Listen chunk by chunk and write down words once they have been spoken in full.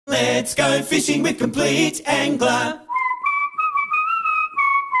Let's go fishing with Compleat Angler.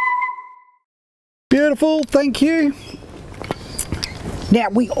 Beautiful, thank you. Now,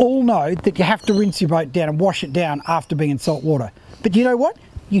 we all know that you have to rinse your boat down and wash it down after being in salt water. But you know what?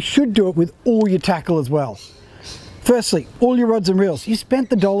 You should do it with all your tackle as well. Firstly, all your rods and reels. You spent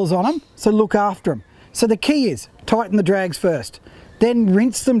the dollars on them, so look after them. So the key is, tighten the drags first. Then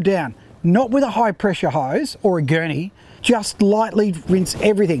rinse them down. Not with a high pressure hose or a gurney, just lightly rinse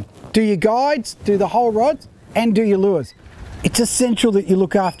everything. Do your guides, do the whole rods, and do your lures. It's essential that you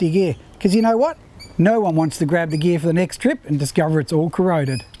look after your gear, because you know what? No one wants to grab the gear for the next trip and discover it's all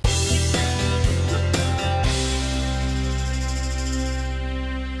corroded.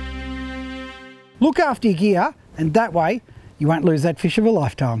 Look after your gear, and that way you won't lose that fish of a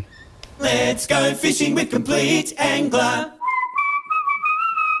lifetime. Let's go fishing with Compleat Angler.